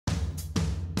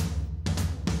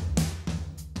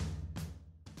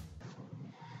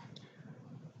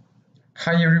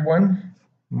Hi everyone,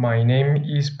 my name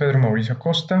is Pedro Mauricio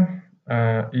Acosta.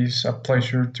 It's a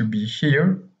pleasure to be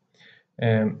here.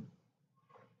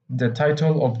 The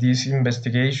title of this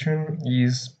investigation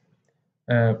is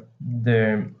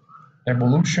the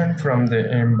evolution from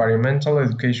the environmental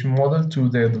education model to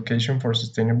the education for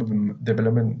sustainable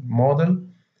development model,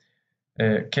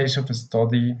 case of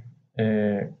study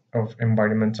of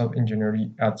environmental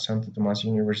engineering at Santo Tomas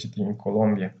University in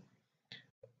Colombia.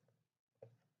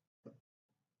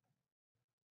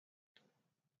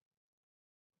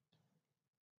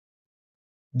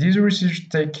 This research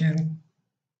taking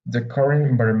the current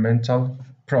environmental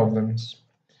problems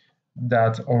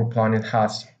that our planet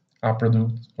has, a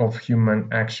product of human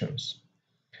actions,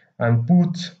 and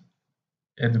put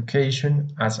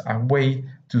education as a way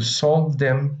to solve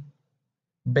them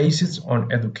based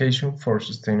on education for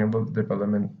sustainable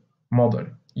development model,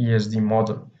 ESD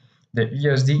model. The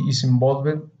ESD is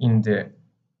involved in the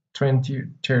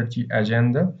 2030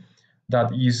 agenda,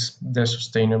 that is the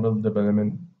sustainable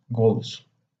development goals.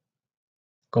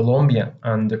 Colombia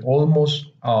and almost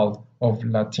all of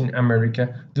Latin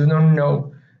America do not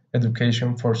know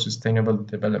education for sustainable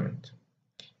development.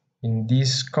 In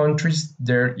these countries,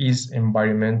 there is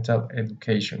environmental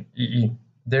education, EE.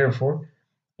 Therefore,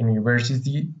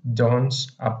 university don't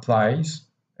apply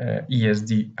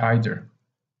ESD either.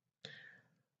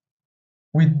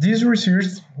 With this research,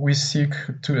 we seek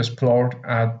to explore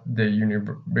at the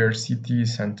University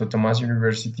Santo Tomas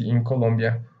University in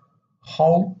Colombia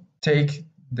how take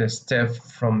the step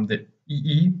from the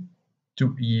EE to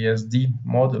ESD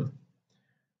model.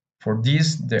 For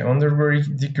this, the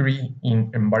undergraduate degree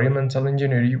in environmental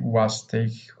engineering was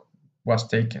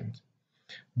taken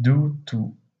due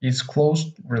to its close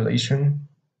relation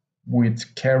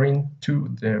with caring to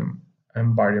the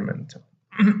environment.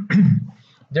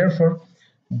 Therefore,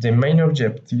 the main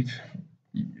objective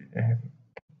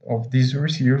of this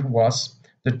research was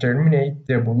determine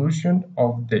the evolution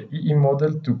of the EE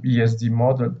model to ESD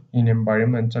model in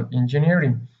environmental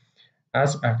engineering,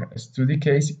 as a study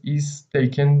case is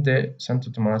taken the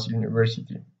Santo Tomas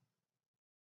University.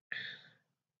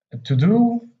 To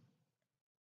do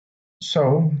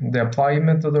so, the applied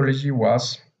methodology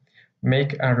was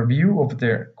make a review of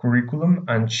the curriculum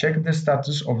and check the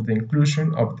status of the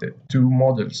inclusion of the two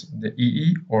models, the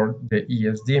EE or the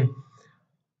ESD.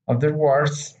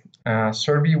 Afterwards, a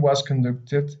survey was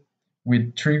conducted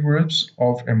with 3 groups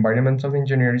of environmental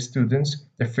engineering students.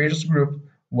 The first group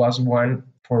was one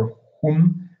for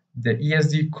whom the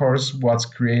ESD course was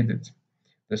created.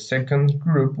 The second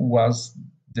group was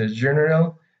the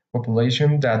general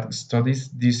population that studies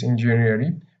this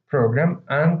engineering program,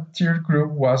 and third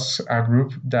group was a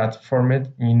group that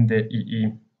formed in the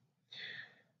EE.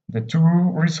 The 2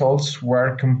 results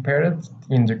were compared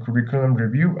in the curriculum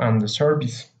review and the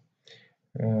surveys.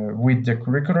 With the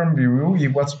curriculum review,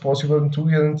 it was possible to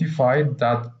identify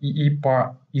that EE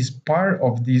is part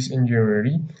of this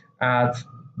engineering and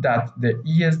that the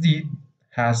ESD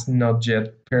has not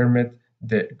yet permitted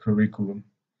the curriculum.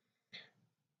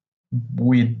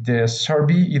 With the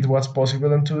survey, it was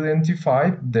possible to identify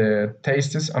the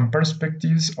tastes and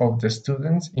perspectives of the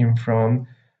students in front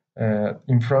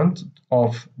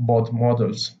of both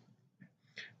models.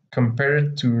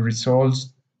 Compared to results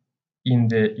in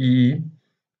the EE,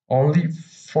 only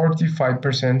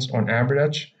 45% on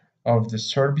average of the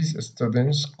survey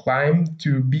students claim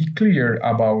to be clear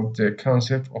about the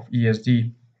concept of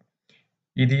ESD.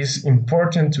 It is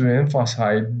important to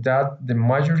emphasize that the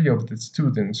majority of the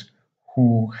students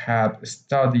who have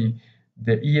studied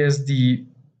the ESD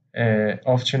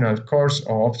optional course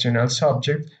or optional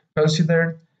subject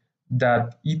consider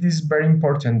that it is very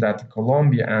important that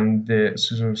Colombia and the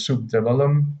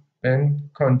subdevelopment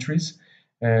countries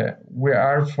we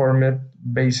are formed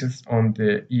based on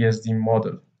the ESD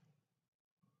model.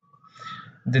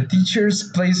 The teachers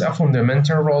plays a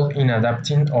fundamental role in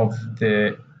adapting of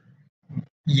the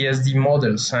ESD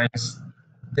model since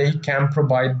they can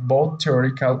provide both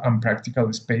theoretical and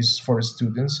practical space for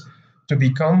students to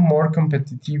become more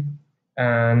competitive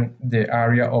in the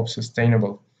area of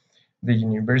sustainable. The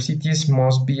universities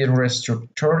must be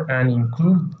restructured and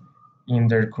include in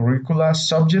their curricula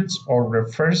subjects or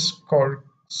refers course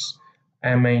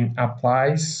main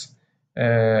applies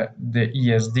the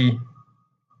ESD.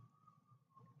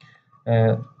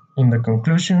 In the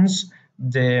conclusions,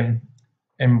 the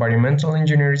environmental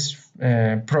engineering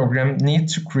program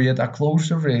needs to create a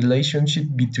closer relationship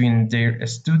between their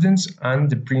students and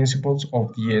the principles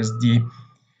of the ESD.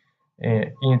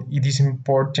 It is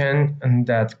important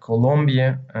that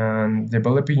Colombia and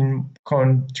developing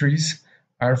countries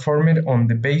are formed on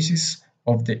the basis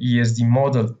of the ESD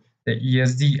model The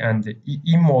ESD and the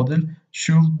EE model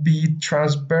should be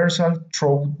transversal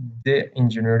through the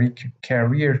engineering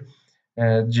career,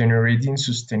 generating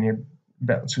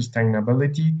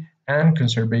sustainability and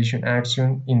conservation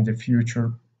action in the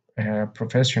future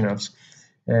professionals.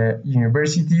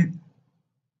 University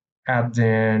at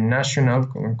the national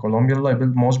and Colombian level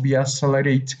must be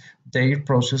accelerate their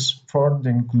process for the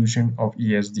inclusion of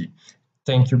ESD.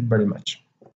 Thank you very much.